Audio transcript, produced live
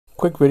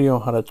quick video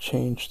on how to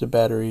change the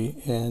battery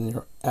in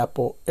your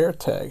Apple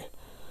Airtag.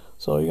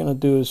 So all you're going to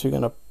do is you're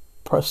going to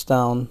press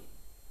down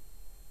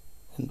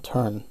and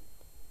turn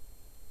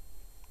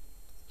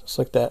just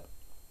like that,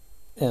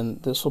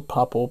 and this will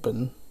pop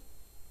open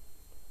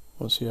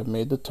once you have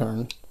made the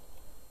turn.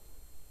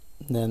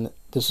 And then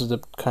this is the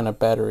kind of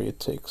battery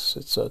it takes.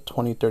 It's a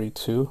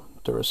 2032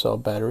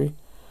 Duracell battery.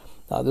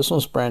 This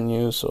one's brand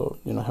new, so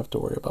you don't have to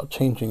worry about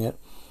changing it.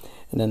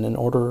 And then in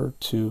order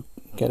to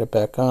get it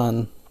back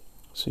on,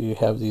 so you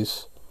have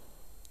these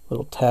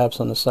little tabs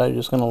on the side, you're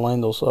just going to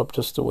line those up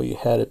just the way you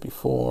had it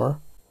before.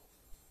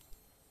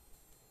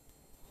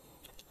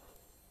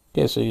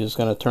 Okay, so you're just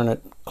going to turn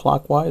it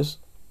clockwise,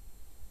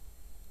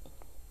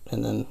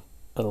 and then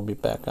it'll be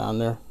back on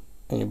there,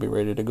 and you'll be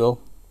ready to go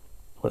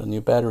with a new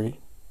battery.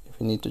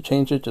 If you need to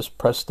change it, just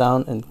press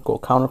down and go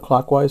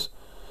counterclockwise,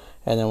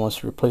 and then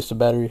once you replace the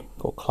battery,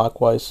 go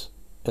clockwise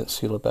and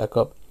seal it back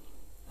up.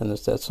 And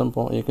it's that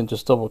simple. You can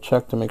just double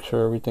check to make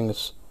sure everything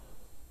is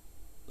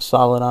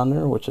solid on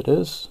there, which it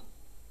is,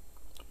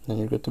 and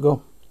you're good to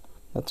go.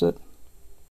 That's it.